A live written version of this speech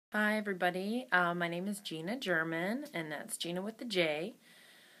Hi, everybody. My name is Gina German, and that's Gina with the J.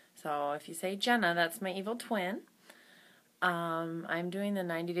 So if you say Jenna, that's my evil twin. I'm doing the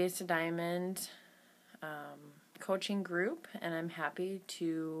 90 Days to Diamond coaching group, and I'm happy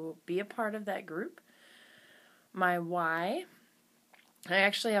to be a part of that group. My why, I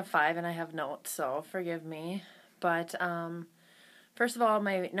actually have 5, and I have notes, so forgive me. But first of all,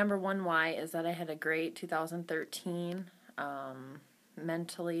 my number one why is that I had a great 2013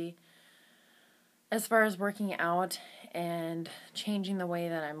 mentally, as far as working out and changing the way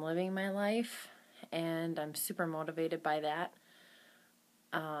that I'm living my life, and I'm super motivated by that.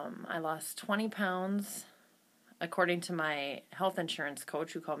 I lost 20 pounds, according to my health insurance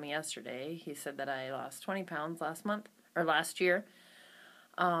coach who called me yesterday. He said that I lost 20 pounds last year.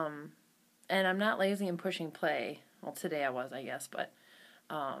 And I'm not lazy in pushing play. Well, today I was, I guess, but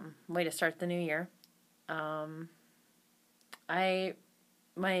way to start the new year.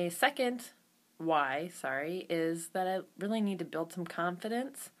 My second why, is that I really need to build some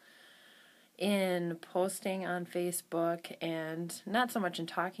confidence in posting on Facebook, and not so much in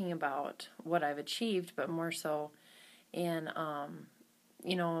talking about what I've achieved, but more so in,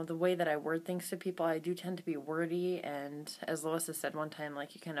 the way that I word things to people. I do tend to be wordy, and as Lois has said one time,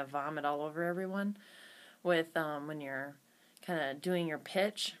 like, you kind of vomit all over everyone with when you're kind of doing your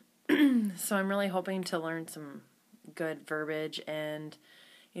pitch. So I'm really hoping to learn some good verbiage and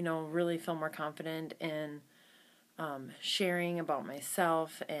really feel more confident in sharing about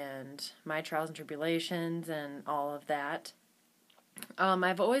myself and my trials and tribulations and all of that.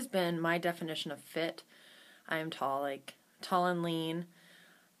 I've always been, my definition of fit, I am tall and lean.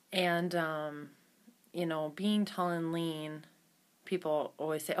 And, being tall and lean, people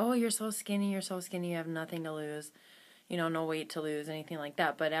always say, oh, you're so skinny, you have nothing to lose, no weight to lose, anything like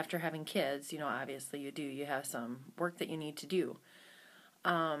that. But after having kids, obviously you have some work that you need to do.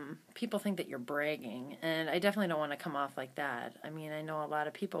 People think that you're bragging, and I definitely don't want to come off like that. I mean, I know a lot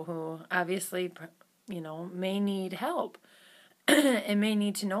of people who obviously, may need help and may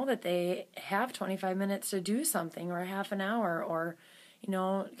need to know that they have 25 minutes to do something, or half an hour, or,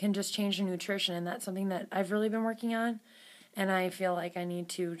 can just change their nutrition. And that's something that I've really been working on, and I feel like I need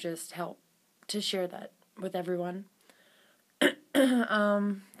to just help to share that with everyone.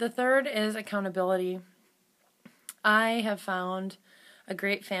 The third is accountability. I have found a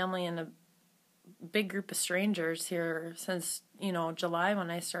great family and a big group of strangers here since, July, when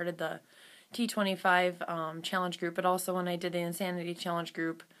I started the T25 challenge group, but also when I did the Insanity challenge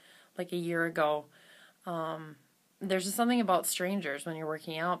group like a year ago. There's just something about strangers when you're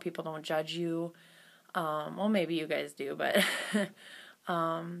working out. People don't judge you. Well, maybe you guys do, but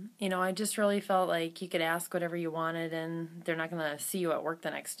I just really felt like you could ask whatever you wanted, and they're not going to see you at work the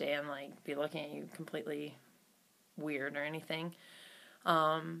next day and be looking at you completely weird or anything.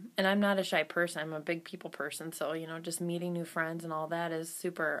 And I'm not a shy person. I'm a big people person. So, just meeting new friends and all that is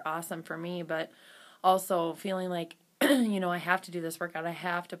super awesome for me. But also feeling like, I have to do this workout. I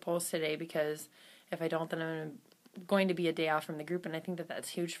have to post today, because if I don't, then I'm going to be a day off from the group. And I think that that's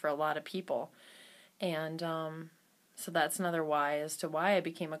huge for a lot of people. And so that's another why as to why I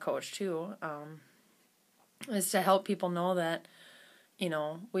became a coach too, is to help people know that,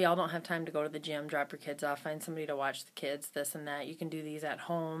 we all don't have time to go to the gym, drop your kids off, find somebody to watch the kids, this and that. You can do these at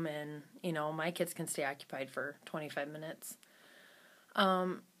home, and, my kids can stay occupied for 25 minutes.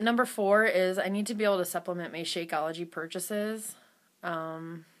 Number 4 is I need to be able to supplement my Shakeology purchases.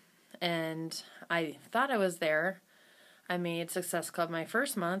 And I thought I was there. I made Success Club my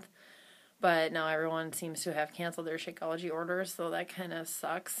first month, but now everyone seems to have canceled their Shakeology orders, so that kind of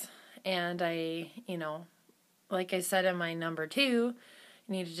sucks. And I, like I said in my number 2, you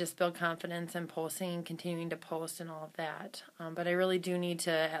need to just build confidence in posting, continuing to post and all of that. But I really do need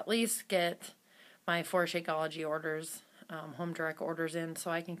to at least get my 4 Shakeology orders, home direct orders in, so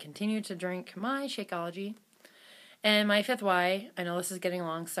I can continue to drink my Shakeology. And my 5th why, I know this is getting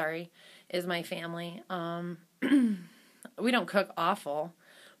long, is my family. We don't cook awful,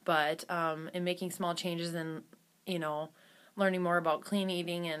 but in making small changes and, learning more about clean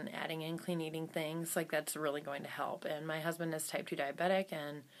eating and adding in clean eating things, that's really going to help. And my husband is type 2 diabetic,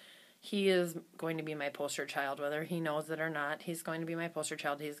 and he is going to be my poster child, whether he knows it or not. He's going to be my poster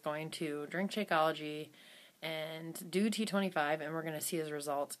child. He's going to drink Shakeology and do T25, and we're going to see his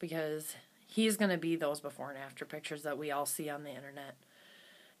results, because he's going to be those before and after pictures that we all see on the internet.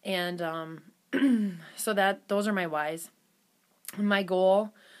 And so those are my whys. My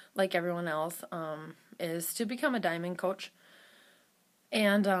goal, like everyone else, is to become a diamond coach.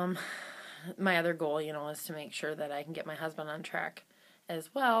 And my other goal, is to make sure that I can get my husband on track as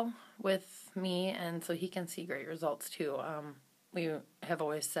well with me, and so he can see great results too. we have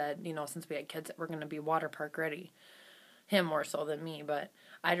always said, since we had kids, that we're going to be water park ready. Him more so than me, but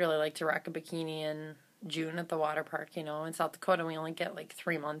I'd really like to rock a bikini in June at the water park. In South Dakota, we only get like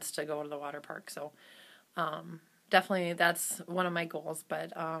 3 months to go to the water park, so definitely that's one of my goals.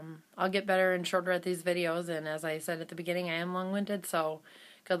 But I'll get better and shorter at these videos, and as I said at the beginning, I am long-winded, so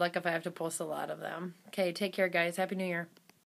good luck if I have to post a lot of them. Okay, take care, guys. Happy New Year.